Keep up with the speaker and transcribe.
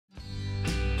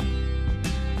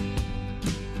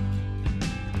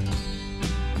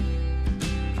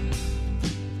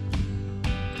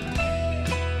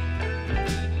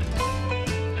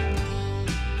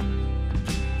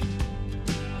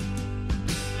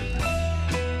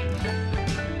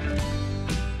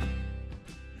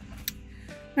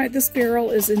Alright, this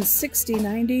barrel is in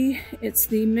 6090. It's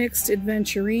the Mixed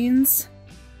Adventurines.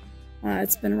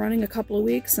 It's been running a couple of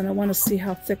weeks, and I want to see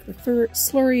how thick the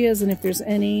slurry is and if there's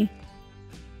any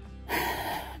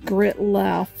grit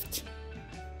left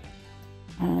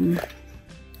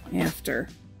after.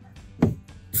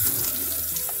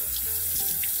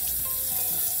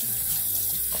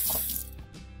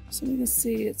 So you can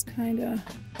see it's kind of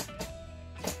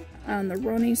on the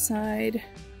runny side.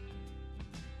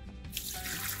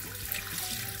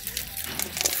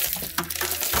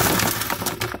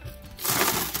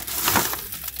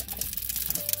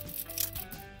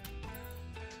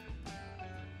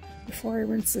 Before I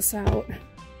rinse this out,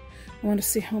 I want to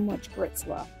see how much grit's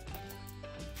left.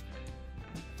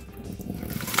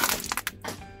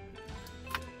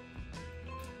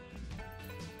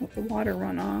 Let the water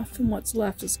run off, and what's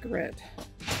left is grit.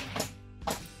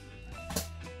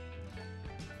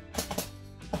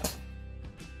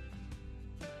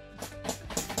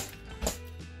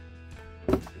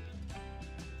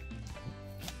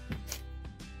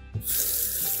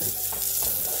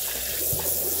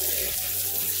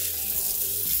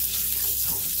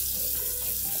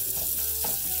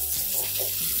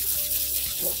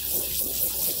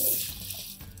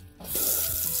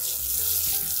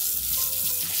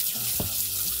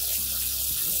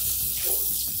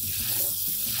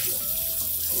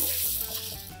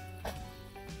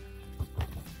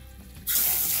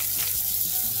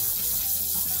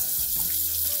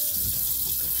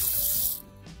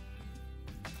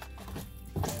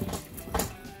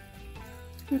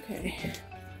 Okay,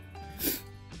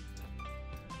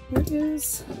 there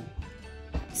is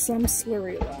some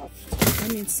slurry left. I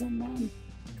mean some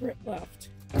grit left.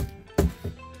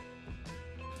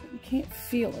 You can't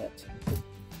feel it.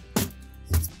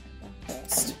 This is my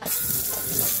best.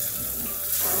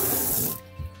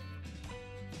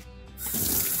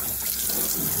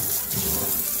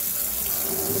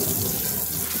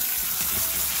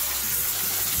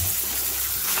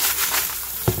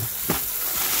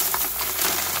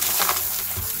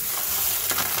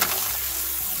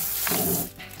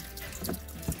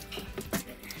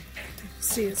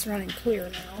 See, it's running clear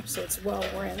now, so it's well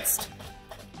rinsed.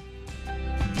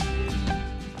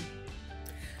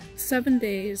 7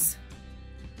 days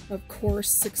of coarse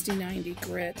 6090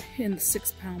 grit in the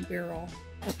 6-pound barrel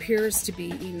appears to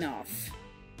be enough.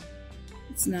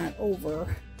 It's not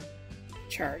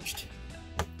overcharged.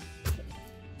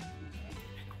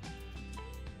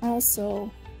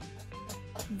 Also,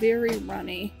 very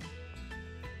runny.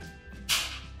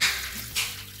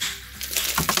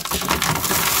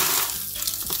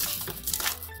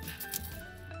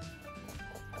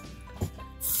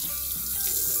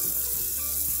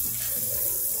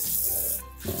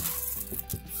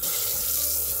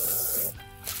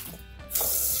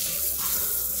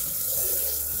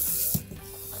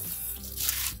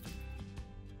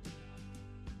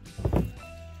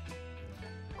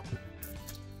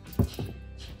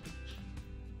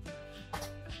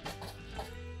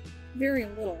 Very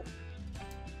little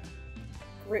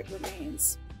grit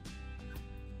remains.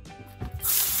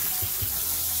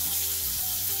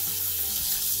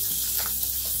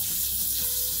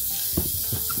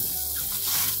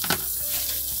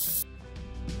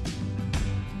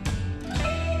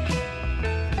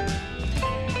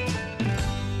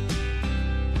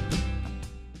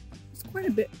 There's quite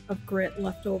a bit of grit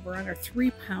left over on our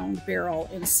 3-pound barrel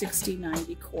in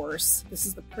 6090 coarse. This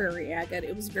is the Prairie Agate.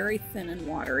 It was very thin and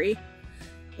watery.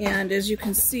 And as you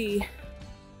can see,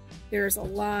 there's a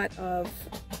lot of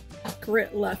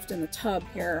grit left in the tub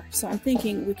here. So I'm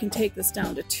thinking we can take this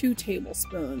down to 2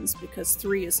 tablespoons because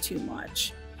 3 is too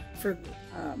much for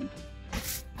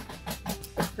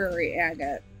the Prairie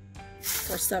Agate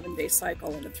for a 7-day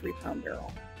cycle in a 3-pound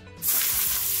barrel.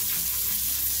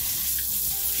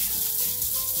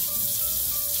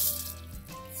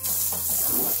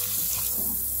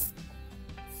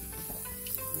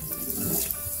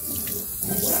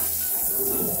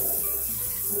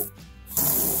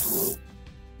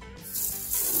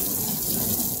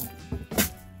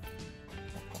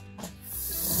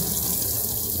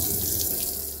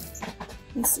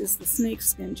 This is the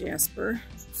snakeskin jasper.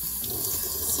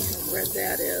 See how red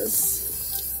that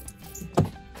is.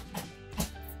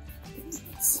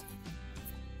 Let's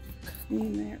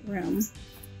clean that rim.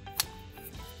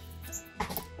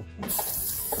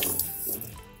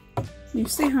 You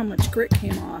see how much grit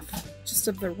came off just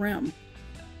of the rim.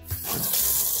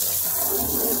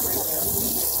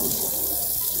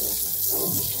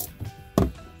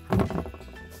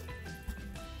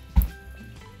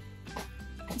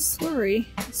 The slurry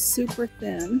is super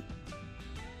thin.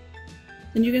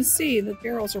 And you can see the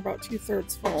barrels are about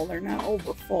 2/3 full. They're not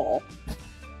over full.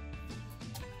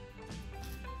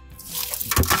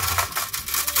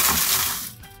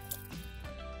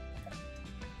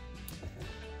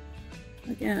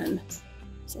 Again,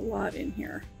 there's a lot in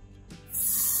here.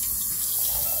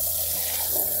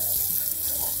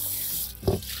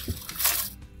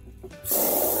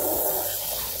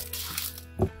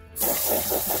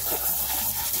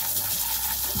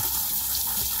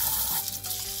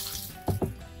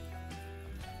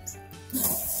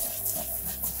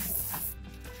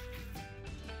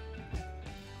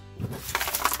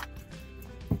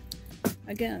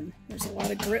 Again, there's a lot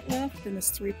of grit left in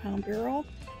this 3-pound barrel.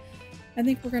 I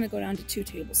think we're going to go down to 2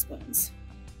 tablespoons.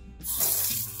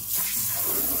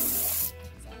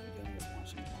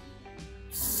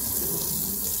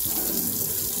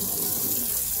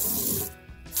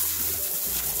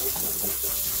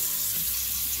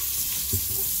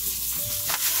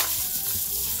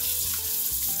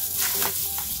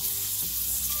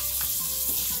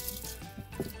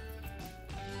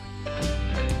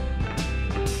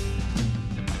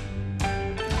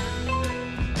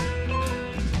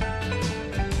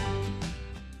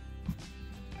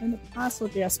 And the Paso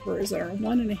Jasper is our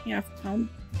 1.5-pound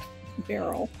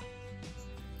barrel.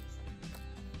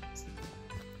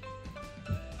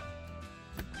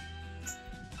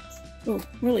 Oh,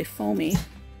 really foamy.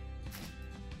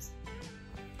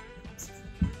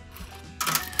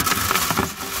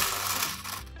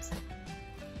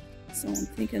 So I'm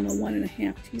thinking the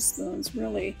 1.5 teaspoons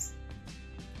really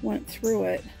went through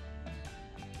it.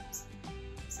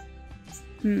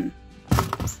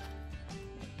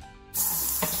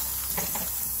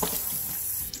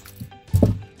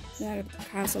 That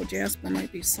Paso Jasper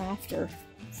might be softer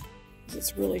because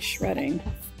it's really shredding.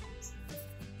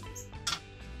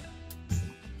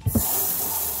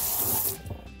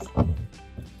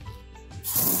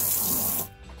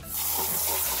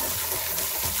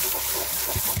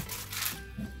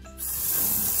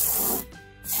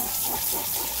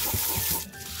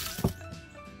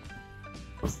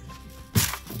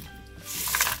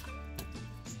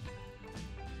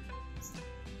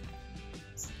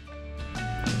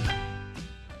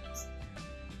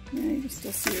 Yeah, you can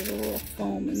still see a little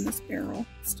foam in this barrel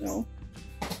still.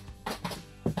 A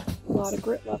lot of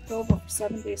grit left over for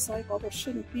 7-day cycle. There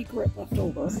shouldn't be grit left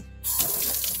over if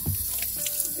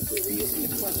we were using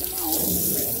to blend them out.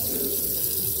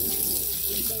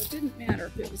 So it didn't matter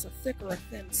if it was a thick or a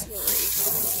thin slurry.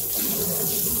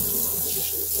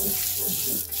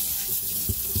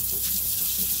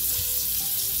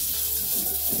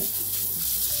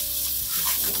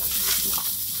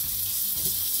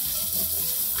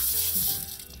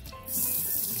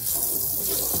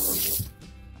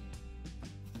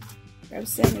 I was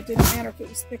saying it didn't matter if it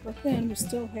was thick or thin, we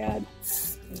still had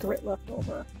grit left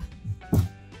over.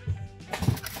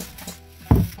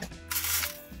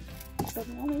 So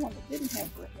the only one that didn't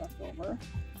have grit left over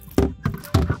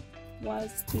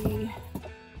was the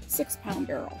 6-pound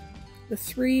barrel. The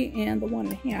 3 and the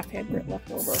 1.5 had grit left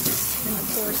over in the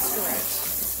coarse grit.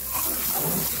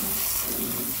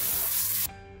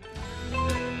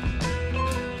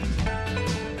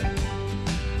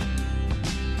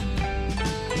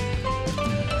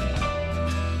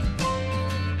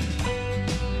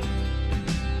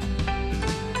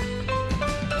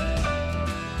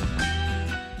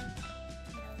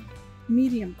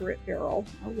 Medium grit barrel,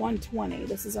 a 120.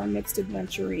 This is our mixed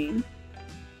adventurine.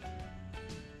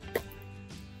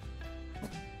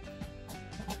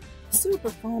 Super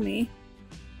foamy,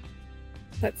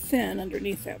 but thin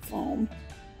underneath that foam.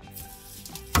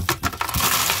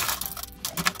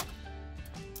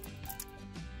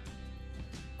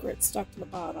 Grit stuck to the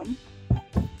bottom.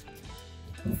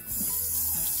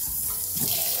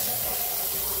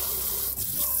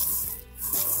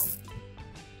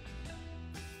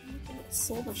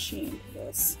 Silver sheen to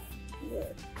this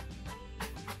lid.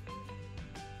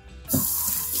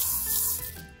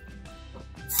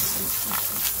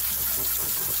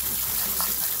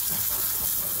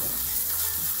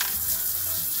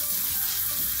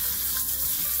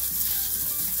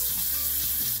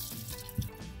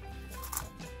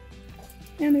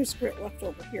 And there's grit left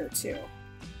over here too.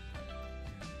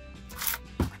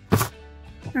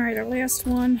 Alright, our last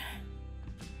one,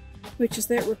 which is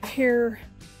that Repair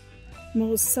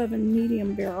Mohs 7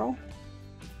 medium barrel.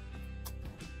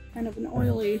 Kind of an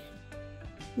oily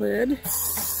lid.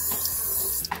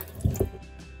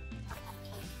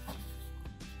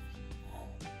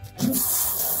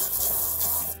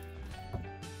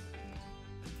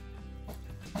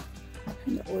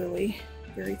 Kind of oily,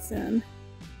 very thin.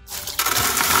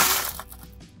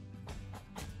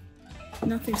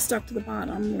 Nothing stuck to the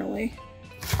bottom, really.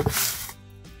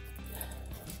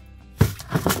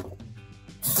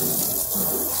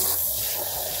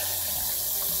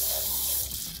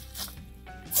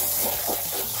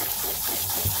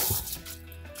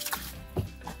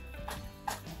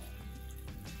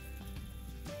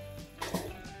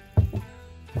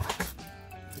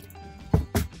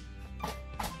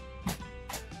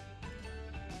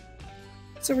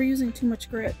 So we're using too much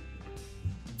grit.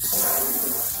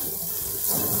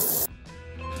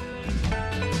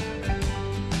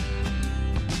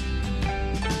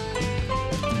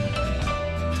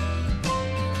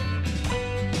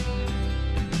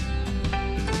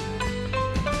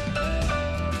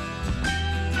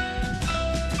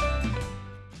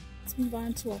 Let's move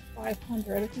on to a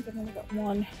 500. I think I've only got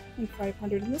one in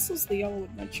 500, and this is the yellow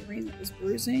adventurine that was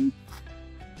bruising.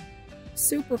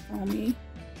 Super foamy.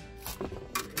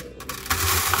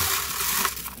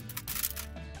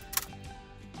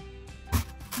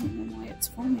 I don't know why it's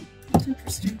foamy. That's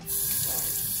interesting.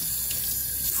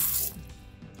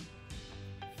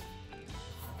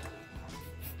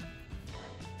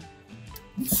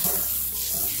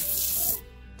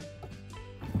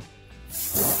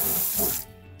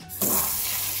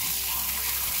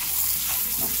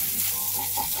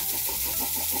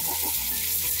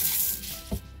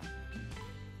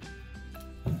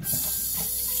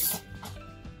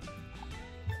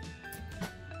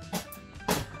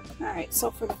 Alright, so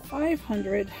for the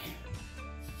 500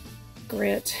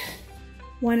 grit,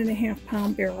 1.5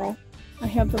 pound barrel, I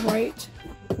have the right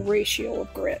ratio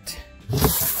of grit.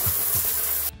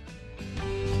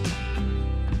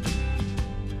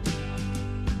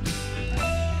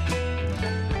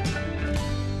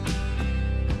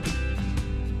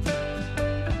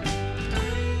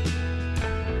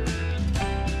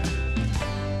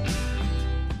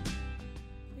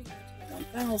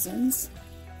 Thousands.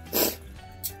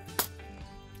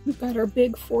 We've got our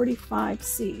big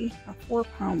 45C, a 4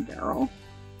 pound barrel.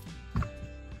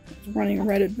 It's running a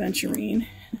red adventurine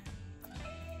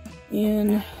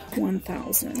in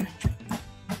 1000.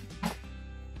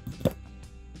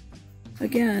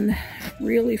 Again,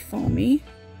 really foamy,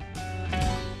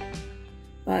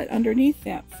 but underneath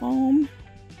that foam,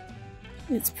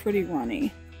 it's pretty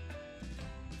runny.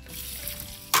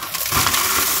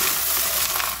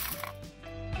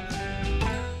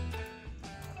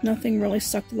 Nothing really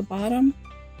stuck to the bottom,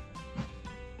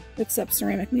 except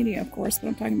ceramic media, of course, but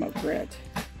I'm talking about grit.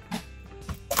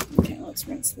 Okay, let's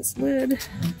rinse this lid.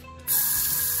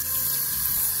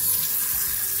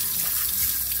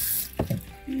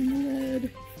 And the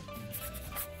lid.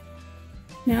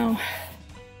 Now,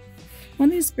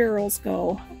 when these barrels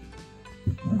go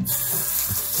to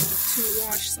a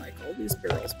wash cycle, these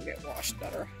barrels will get washed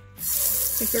better.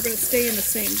 If they're going to stay in the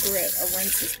same grit, a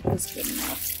rinse is good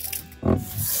enough.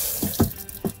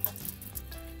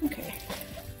 Okay,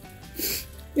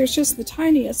 there's just the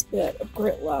tiniest bit of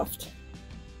grit left,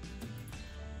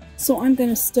 so I'm going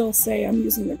to still say I'm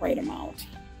using the right amount.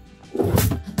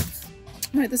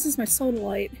 Alright, this is my soda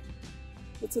light.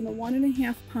 It's in the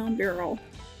 1.5 pound barrel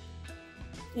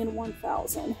in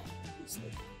 1000.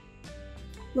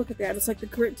 Look at that, it's like the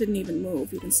grit didn't even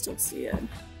move. You can still see it. I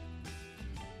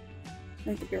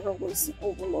think the barrel was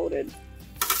overloaded.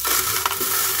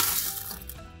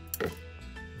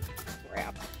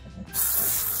 Crap.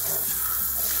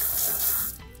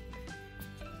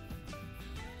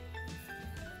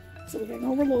 So we have an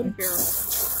overloaded barrel.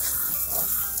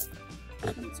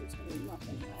 That means there's going to be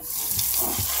nothing left.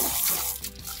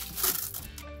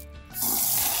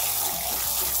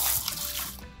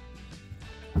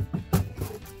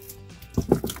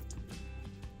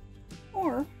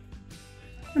 Or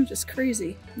I'm just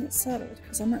crazy and it's settled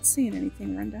because I'm not seeing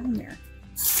anything run down there.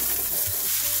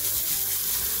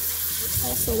 It's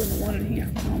also in the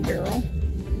 1.5 pound barrel.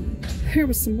 There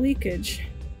was some leakage.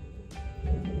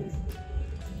 You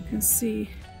can see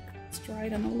it's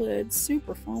dried on the lid,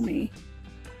 super foamy.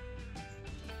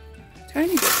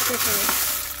 Tiny bit thicker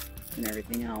than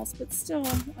everything else, but still,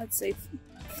 I'd say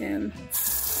thin.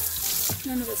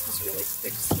 None of this was really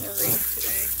thick slurry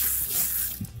today.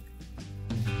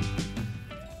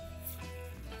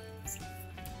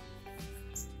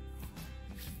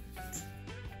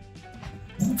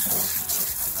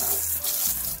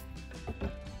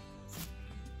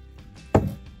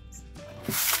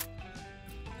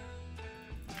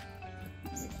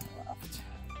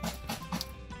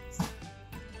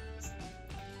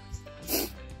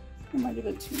 There might have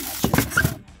been too much in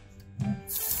this one.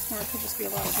 Or it could just be a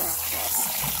lot of rock dust.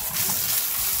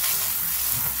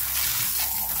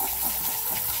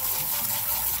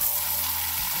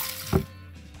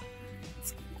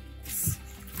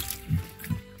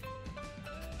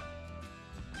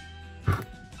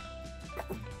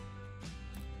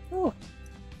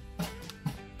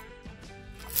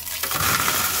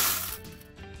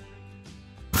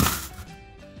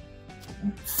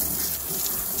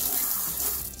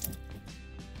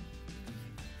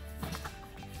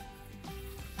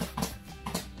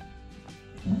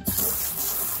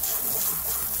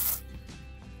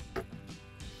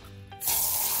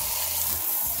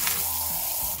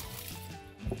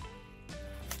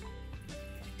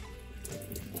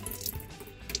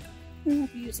 We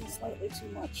might be using slightly too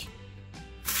much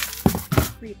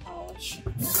pre-polish.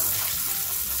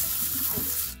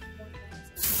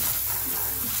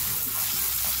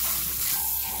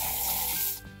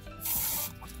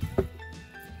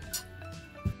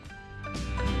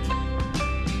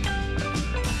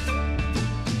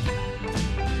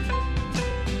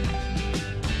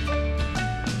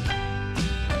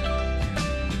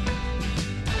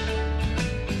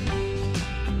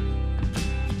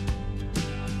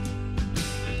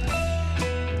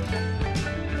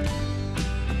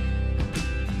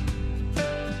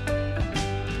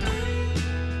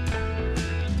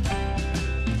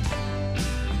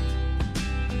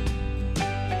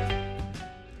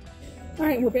 All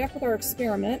right, we're back with our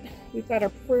experiment. We've got our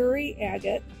prairie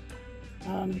agate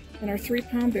in our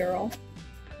 3-pound barrel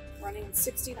running in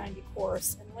 60/90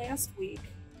 coarse. And last week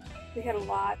we had a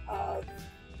lot of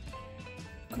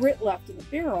grit left in the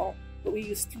barrel, but we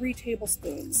used 3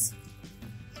 tablespoons.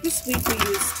 This week we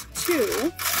used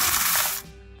 2.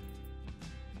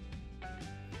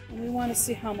 And we want to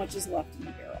see how much is left in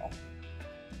the barrel.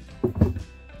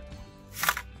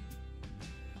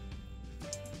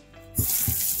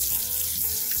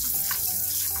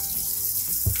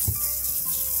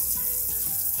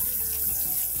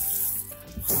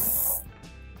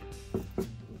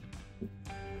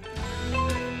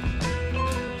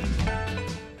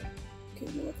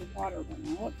 Water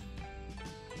run out,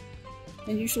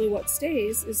 and usually what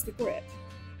stays is the grit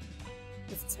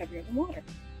because it's heavier than water.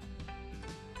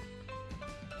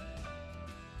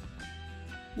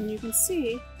 And you can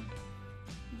see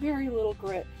very little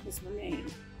grit has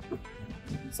remained.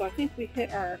 So I think we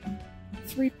hit our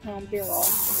 3-pound barrel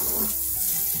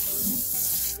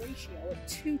ratio of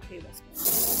 2 tablespoons.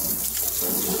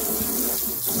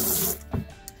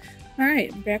 All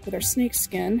right, back with our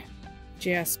snakeskin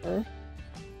jasper,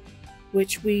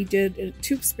 which we did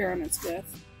 2 experiments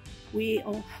with. We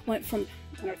went from,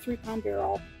 in our 3-pound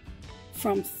barrel,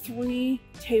 from 3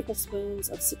 tablespoons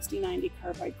of 60/90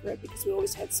 carbide grit, because we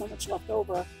always had so much left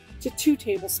over, to 2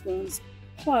 tablespoons.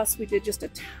 Plus, we did just a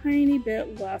tiny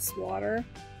bit less water.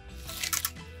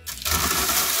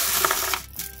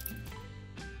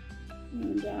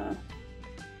 And I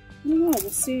don't know, we'll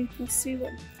see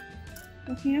what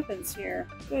happens here.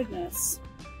 Goodness.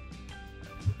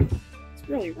 It's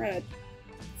really red.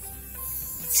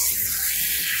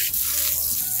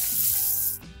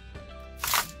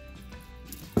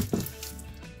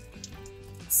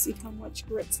 See how much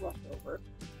grit's left over.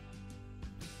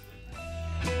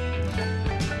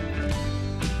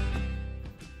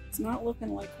 It's not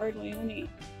looking like hardly any.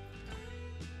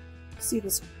 See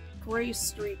this gray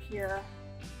streak here?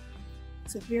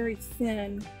 It's a very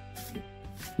thin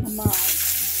amount. So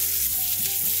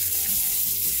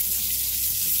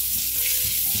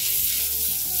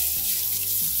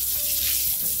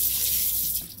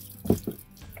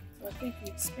I think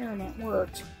the experiment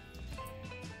worked.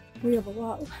 We have a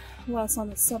lot less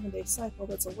on the 7-day cycle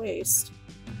that's a waste.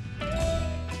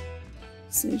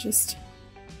 So just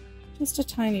a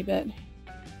tiny bit.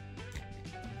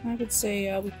 I would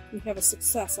say we have a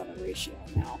success on the ratio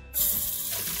now.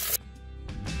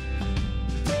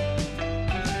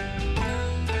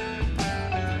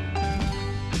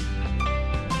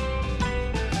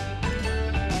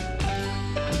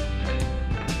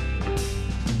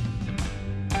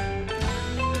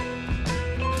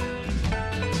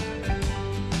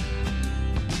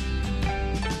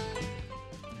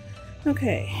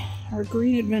 Okay, our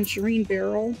Green Adventurine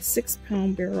barrel,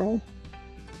 6-pound barrel,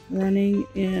 running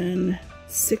in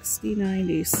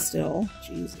 60/90 still.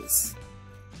 Jesus.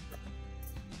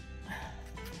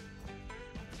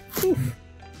 Oof.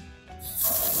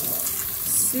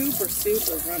 Super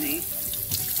runny.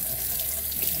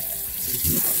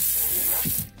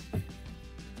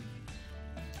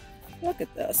 Look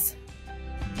at this.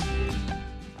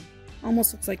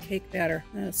 Almost looks like cake batter.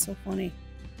 That is so funny.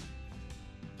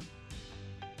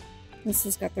 This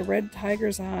has got the red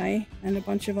tiger's eye and a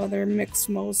bunch of other mixed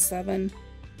Mo's 7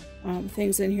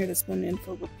 things in here that's been in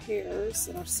for repairs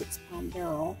in our 6-pound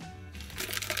barrel.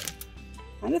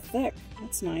 Kind of thick.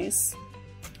 That's nice.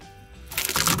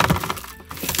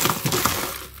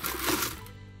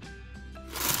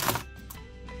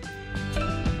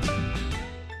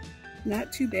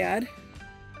 Not too bad.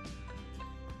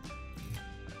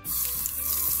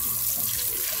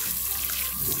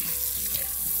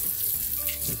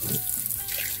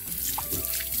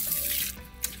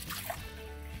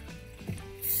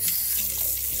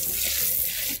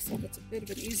 It's a bit of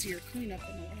an easier cleanup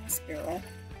than the last barrel.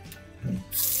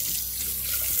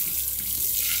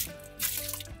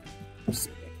 Let's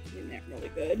see if I can clean that really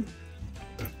good.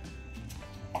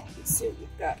 Let's see what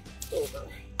we've got over.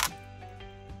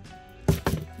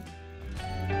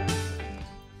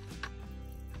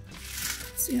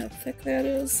 See how thick that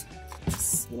is?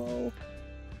 Slow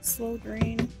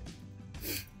drain.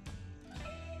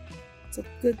 It's a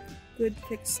good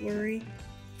thick slurry.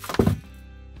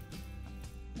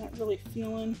 Not really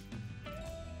feeling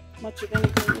much of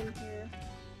anything in here.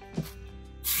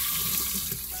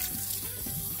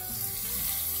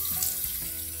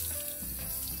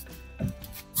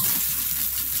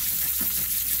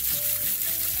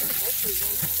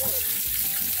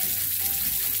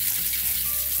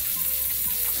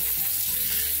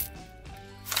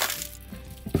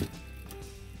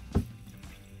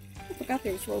 I forgot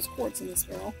there was rose quartz in this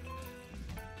barrel.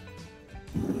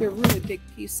 They're really big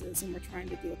pieces, and we're trying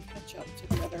to do a catch-up to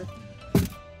the other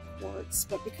quartz.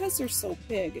 But because they're so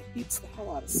big, it beats the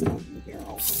hell out of stuff in the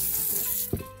barrel.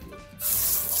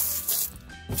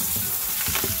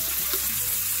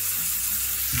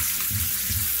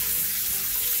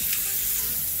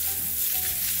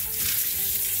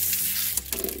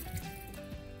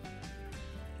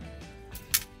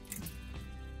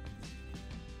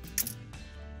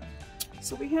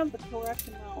 So we have the correct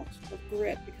amount of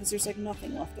grit because there's like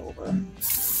nothing left over. Very minimal.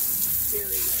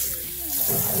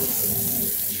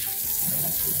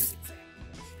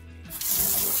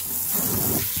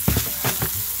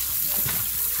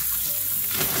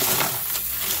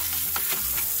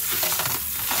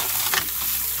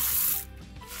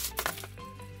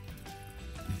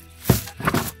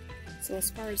 So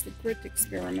as far as the grit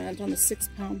experiment on the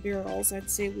 6-pound barrels,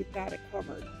 I'd say we've got it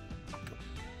covered.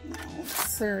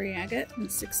 Prairie agate in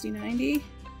 6090.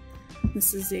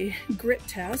 This is a grit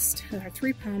test. Our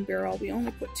 3-pound barrel, we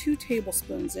only put 2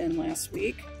 tablespoons in last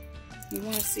week. We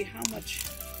want to see how much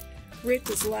grit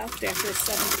is left after a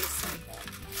 7-day cycle.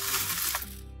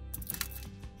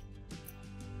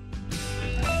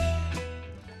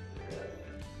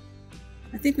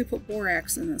 I think we put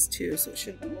borax in this too, so it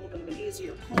should have been a little bit of an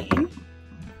easier clean.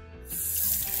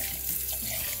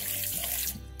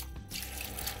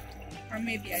 Or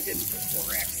maybe I didn't put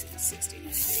borax in the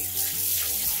 6090.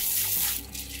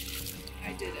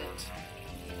 I didn't.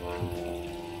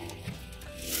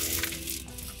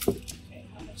 Okay,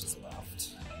 how much is left?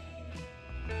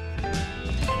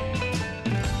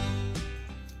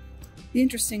 The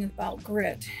interesting about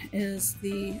grit is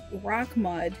the rock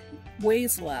mud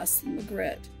weighs less than the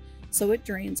grit, so it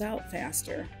drains out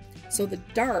faster. So the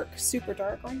dark, super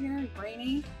dark right here,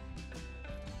 grainy,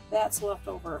 that's left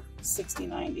over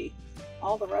 6090.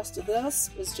 All the rest of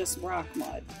this is just rock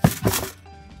mud. I'd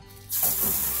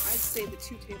say the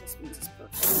 2 tablespoons is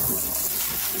perfect.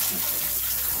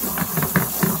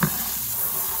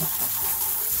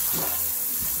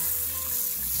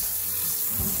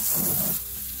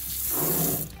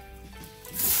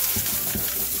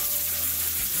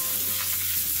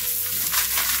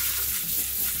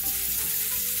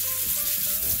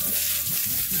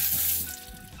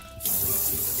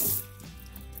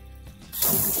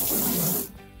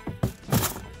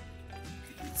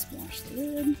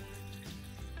 Lid.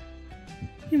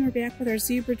 And we're back with our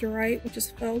zebra diorite, which is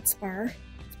feldspar.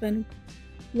 It's been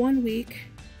 1 week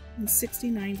in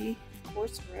 6090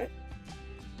 coarse grit.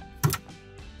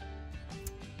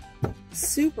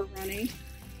 Super runny.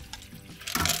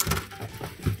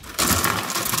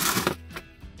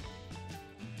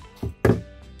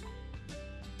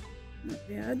 Not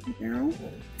bad, narrow.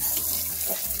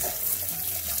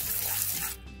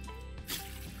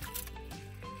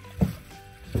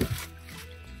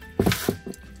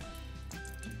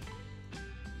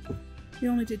 We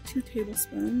only did 2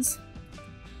 tablespoons,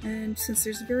 and since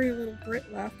there's very little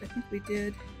grit left, I think we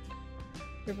did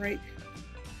the right.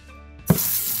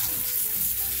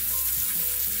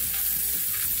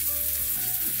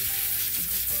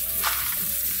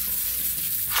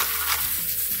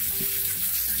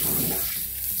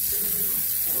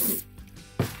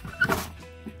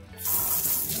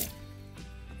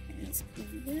 Okay, let's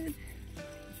clean the lid.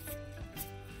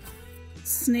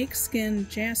 Snakeskin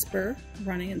jasper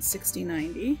running in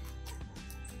 6090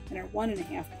 and our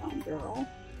 1.5-pound barrel.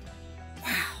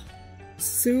 Wow,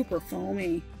 super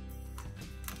foamy,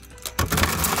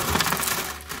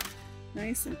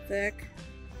 nice and thick.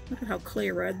 Look at how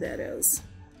clay red that is.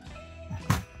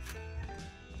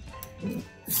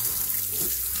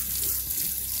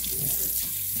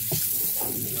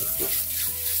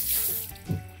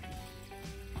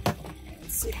 Let's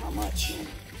see how much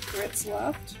grit's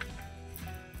left.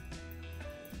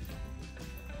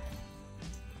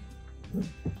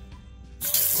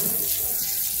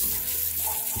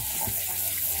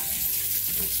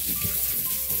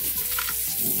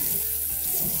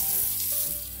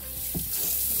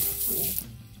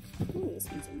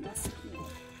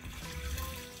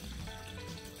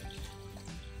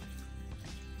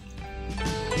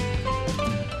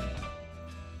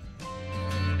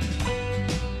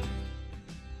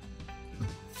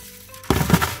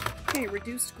 Okay,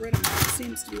 reduced grit amount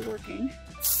seems to be working.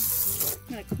 I'm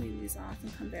going to clean these off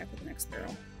and come back with the next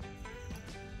barrel.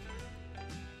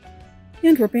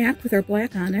 And we're back with our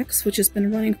black onyx, which has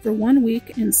been running for 1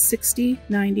 week in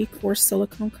 6090 coarse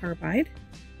silicone carbide.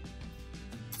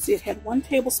 See, it had 1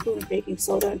 tablespoon of baking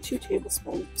soda and 2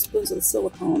 tablespoons of the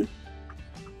silicone.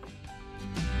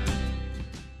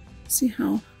 See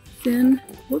how thin,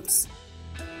 whoops,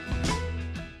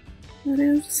 that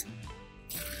is.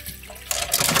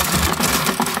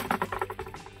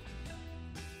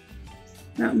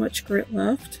 Not much grit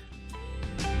left.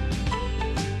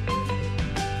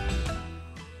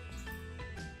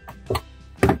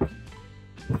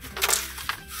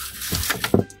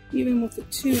 Even with the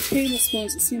 2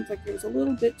 tablespoons, it seems like there's a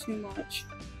little bit too much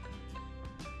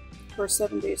for a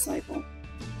 7-day cycle.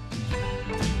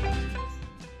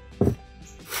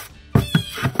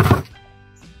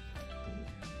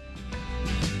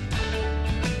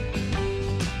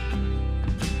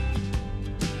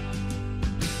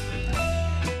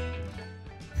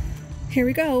 Here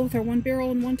we go with our 1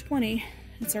 barrel and 120.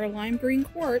 It's our lime green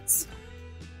quartz.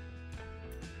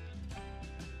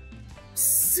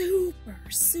 Super,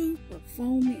 super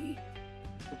foamy.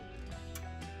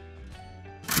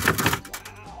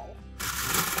 Wow.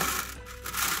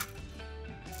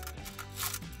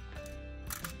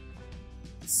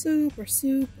 Super,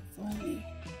 super foamy.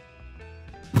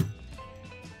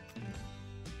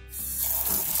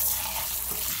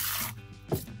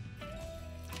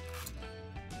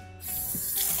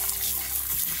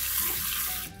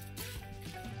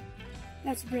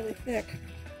 That's really thick.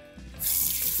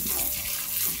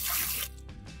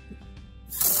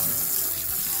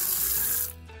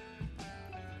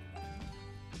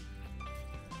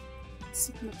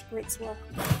 See how much grit's left.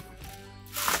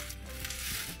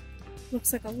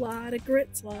 Looks like a lot of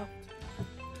grit's left.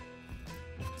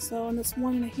 So in this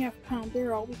 1.5 pound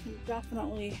barrel, we can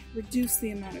definitely reduce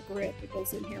the amount of grit that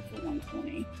goes in here for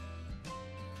 120.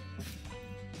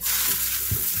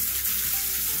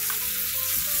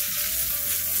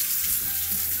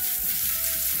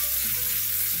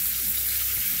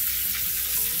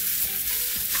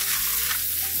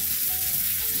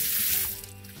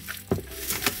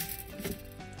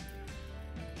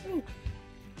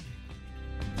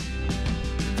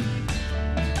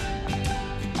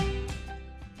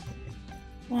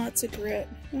 Lots of grit.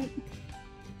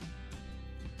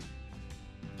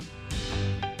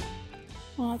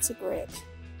 Lots of grit.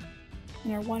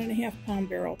 And our 1.5 pound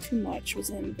barrel, too much was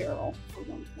in the barrel for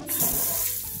 120.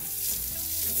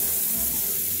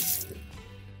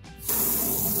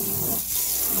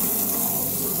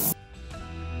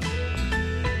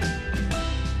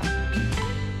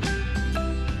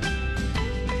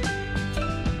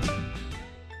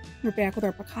 We're back with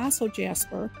our Picasso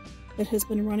jasper that has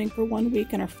been running for 1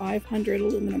 week in our 500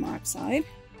 aluminum oxide.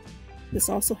 This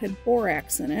also had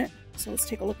borax in it, so let's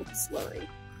take a look at the slurry.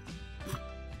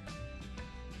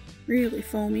 Really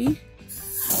foamy.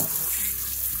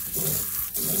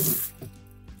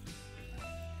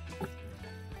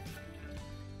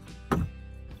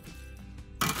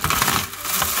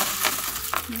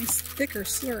 Nice thicker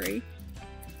slurry.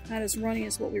 Not as runny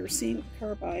as what we were seeing with the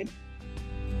carbide.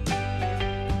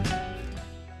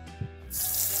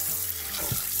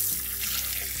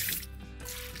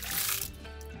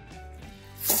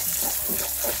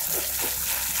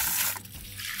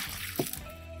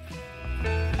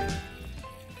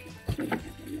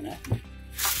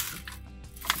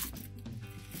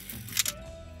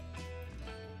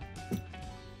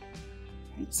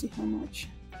 See how much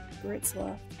grit's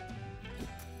left.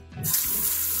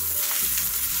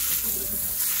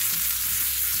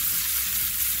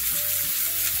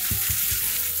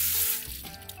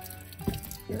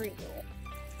 Very little.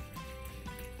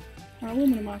 Our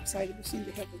aluminum oxide, we seem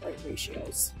to have the right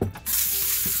ratios.